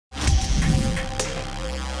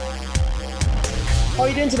How are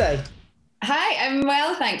you doing today? Hi, I'm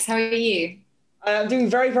well, thanks. How are you? I'm doing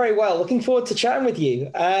very, very well. Looking forward to chatting with you.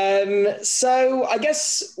 So I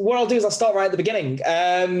guess what I'll do is I'll start right at the beginning.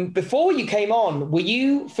 Before you came on, were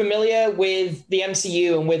you familiar with the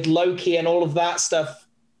MCU and with Loki and all of that stuff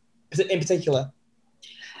in particular?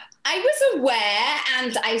 I was aware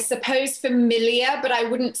and I suppose familiar, but I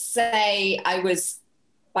wouldn't say I was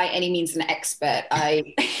by any means an expert.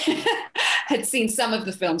 I had seen some of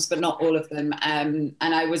the films, but not all of them. And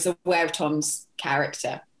I was aware of Tom's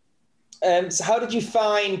character. So how did you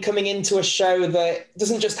find coming into a show that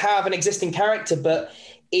doesn't just have an existing character, but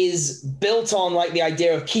is built on like the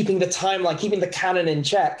idea of keeping the timeline, keeping the canon in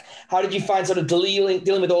check? How did you find sort of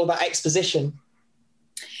dealing with all that exposition?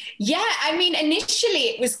 Yeah, I mean, initially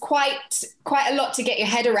it was quite a lot to get your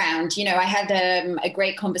head around. You know, I had a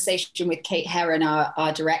great conversation with Kate Herron,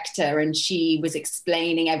 our director, and she was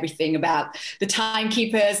explaining everything about the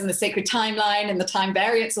timekeepers and the sacred timeline and the time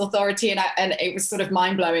variance authority, and it was sort of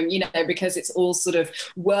mind blowing, you know, because it's all sort of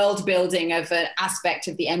world building of an aspect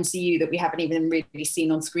of the MCU that we haven't even really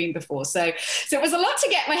seen on screen before. So it was a lot to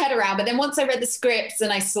get my head around. But then once I read the scripts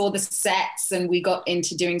and I saw the sets and we got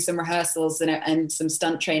into doing some rehearsals and some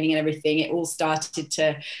stunt training and everything, it all started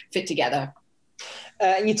to fit together.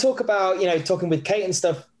 And you talk about, you know, talking with Kate and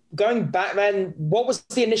stuff, going back then, what was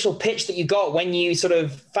the initial pitch that you got when you sort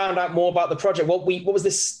of found out more about the project? What was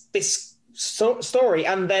this story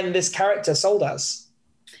and then this character sold as?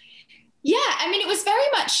 Yeah, I mean, it was very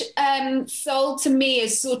much sold to me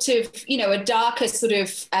as sort of, you know, a darker sort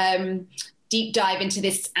of deep dive into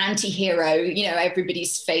this anti-hero, you know,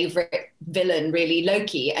 everybody's favorite villain, really,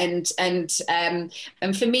 Loki. And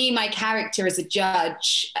for me, my character as a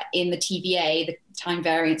judge in the TVA, the Time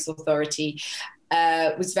Variance Authority,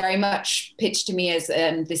 was very much pitched to me as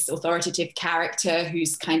this authoritative character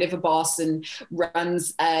who's kind of a boss and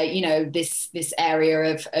runs, you know, this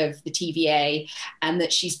area of the TVA, and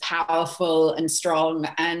that she's powerful and strong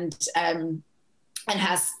and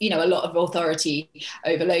has, you know, a lot of authority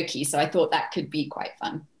over Loki. So I thought that could be quite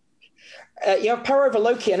fun. You have power over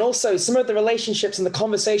Loki, and also some of the relationships and the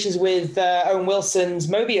conversations with Owen Wilson's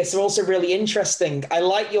Mobius are also really interesting. I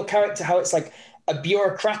like your character, how it's like a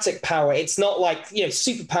bureaucratic power. It's not like, you know,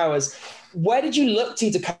 superpowers. Where did you look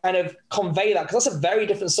to kind of convey that? Because that's a very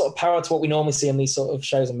different sort of power to what we normally see in these sort of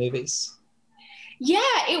shows and movies. Yeah,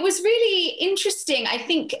 it was really interesting. I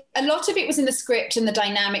think a lot of it was in the script and the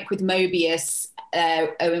dynamic with Mobius,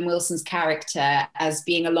 Owen Wilson's character, as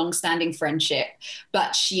being a long-standing friendship,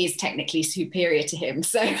 but she is technically superior to him.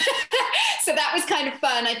 So, so that was kind of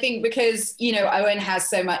fun, I think, because, you know, Owen has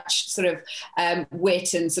so much sort of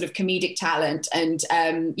wit and sort of comedic talent, and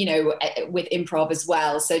you know, with improv as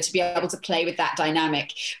well. So to be able to play with that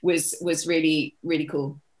dynamic was really, really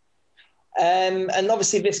cool. And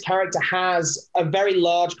obviously, this character has a very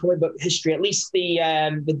large comic book history. At least the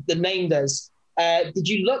name does. Did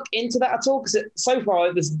you look into that at all? Because so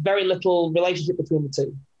far, there's very little relationship between the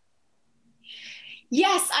two.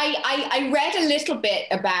 Yes, I read a little bit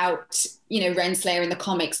about, you know, Renslayer in the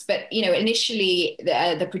comics, but, you know, initially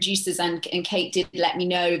the producers and Kate did let me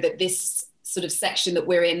know that this sort of section that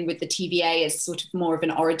we're in with the TVA is sort of more of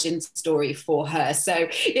an origin story for her. So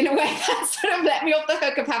in a way that sort of let me off the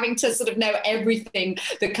hook of having to sort of know everything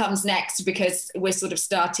that comes next, because we're sort of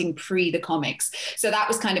starting pre the comics. So that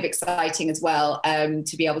was kind of exciting as well,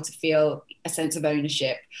 to be able to feel a sense of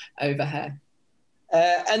ownership over her.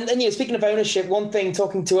 And you know, speaking of ownership, one thing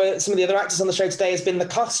talking to some of the other actors on the show today has been the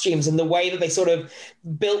costumes and the way that they sort of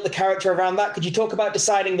built the character around that. Could you talk about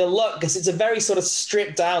deciding the look? Because it's a very sort of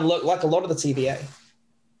stripped down look, like a lot of the TVA.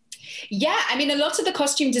 Yeah, I mean, a lot of the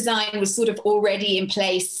costume design was sort of already in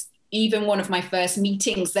place. Even one of my first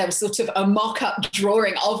meetings, there was sort of a mock-up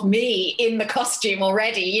drawing of me in the costume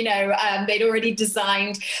already. You know, they'd already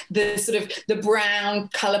designed the sort of the brown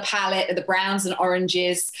color palette, the browns and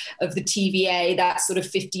oranges of the TVA, that sort of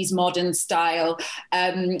 50s modern style.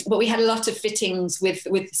 But we had a lot of fittings with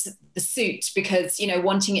the suit, because, you know,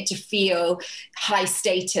 wanting it to feel high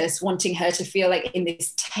status, wanting her to feel like in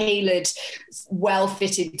this tailored,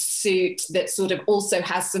 well-fitted suit that sort of also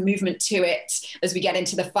has some movement to it as we get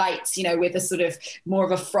into the fights, you know, with a sort of more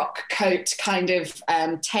of a frock coat kind of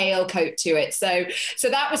tail coat to it. So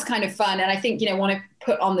that was kind of fun. And I think, you know, when I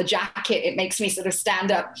put on the jacket, it makes me sort of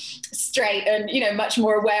stand up straight and, you know, much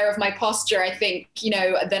more aware of my posture, I think, you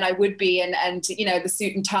know, than I would be. And you know, the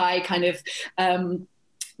suit and tie kind of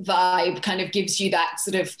vibe kind of gives you that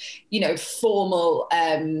sort of, you know, formal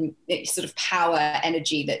sort of power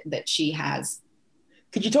energy that she has.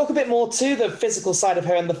 Could you talk a bit more to the physical side of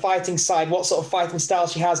her and the fighting side? What sort of fighting style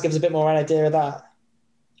she has gives a bit more an idea of that.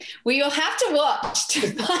 Well, you'll have to watch to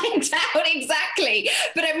find out exactly.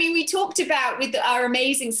 But I mean, we talked about with our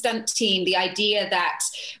amazing stunt team the idea that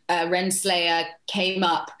Renslayer came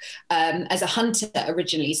up as a hunter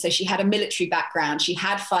originally. So she had a military background. She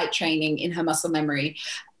had fight training in her muscle memory.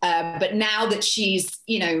 But now that she's,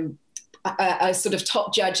 a sort of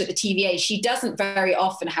top judge at the TVA, she doesn't very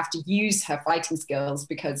often have to use her fighting skills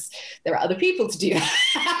because there are other people to do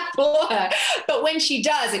that for her. But when she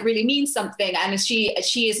does, it really means something. And she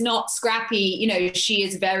is not scrappy, she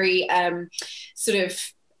is very sort of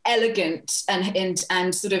elegant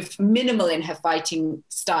and sort of minimal in her fighting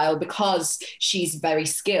style because she's very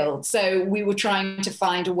skilled. So we were trying to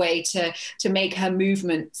find a way to make her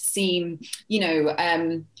movement seem,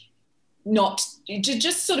 not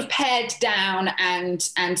just sort of pared down and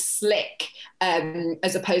slick,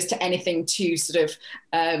 as opposed to anything too sort of,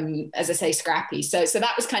 as I say, scrappy. So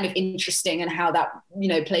that was kind of interesting, and how that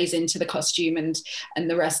plays into the costume and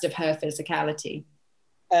the rest of her physicality.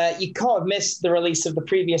 You can't have missed the release of the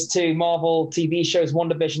previous two Marvel TV shows,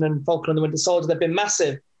 WandaVision and Falcon and the Winter Soldier. They've been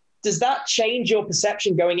massive. Does that change your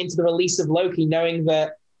perception going into the release of Loki, knowing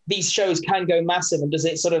that these shows can go massive? And does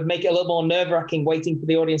it sort of make it a little more nerve-wracking waiting for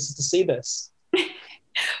the audiences to see this?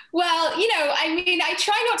 Well, I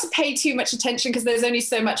try not to pay too much attention because there's only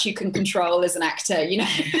so much you can control as an actor,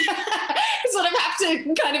 sort of have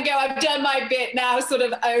to kind of go, I've done my bit now, sort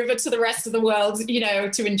of over to the rest of the world,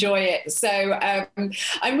 to enjoy it. So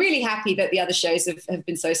I'm really happy that the other shows have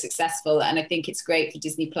been so successful. And I think it's great for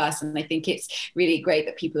Disney Plus. And I think it's really great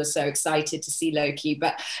that people are so excited to see Loki.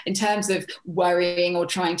 But in terms of worrying or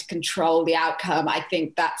trying to control the outcome, I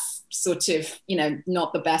think that's sort of,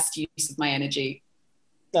 not the best use of my energy.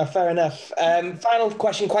 No, fair enough. Final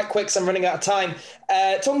question, quite quick, so I'm running out of time.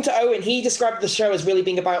 Talking to Owen, he described the show as really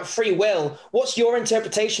being about free will. What's your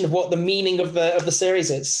interpretation of what the meaning of the series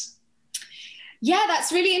is? Yeah,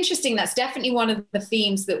 that's really interesting. That's definitely one of the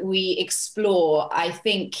themes that we explore. I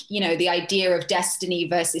think, the idea of destiny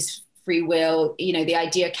versus free will, the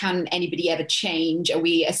idea, can anybody ever change? Are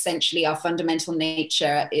we essentially our fundamental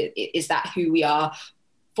nature? Is that who we are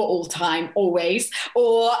for all time, always?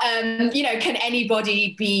 Or, can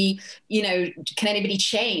anybody be, can anybody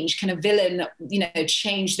change? Can a villain,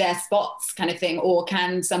 change their spots, kind of thing? Or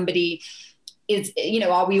can somebody,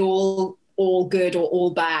 are we all good or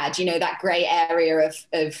all bad? That gray area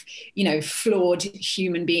of flawed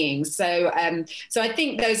human beings. So I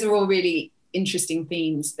think those are all really interesting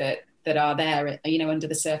themes that are there, under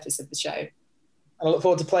the surface of the show. I look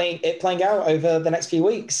forward to playing out over the next few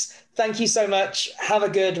weeks. Thank you so much. Have a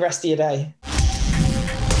good rest of your day.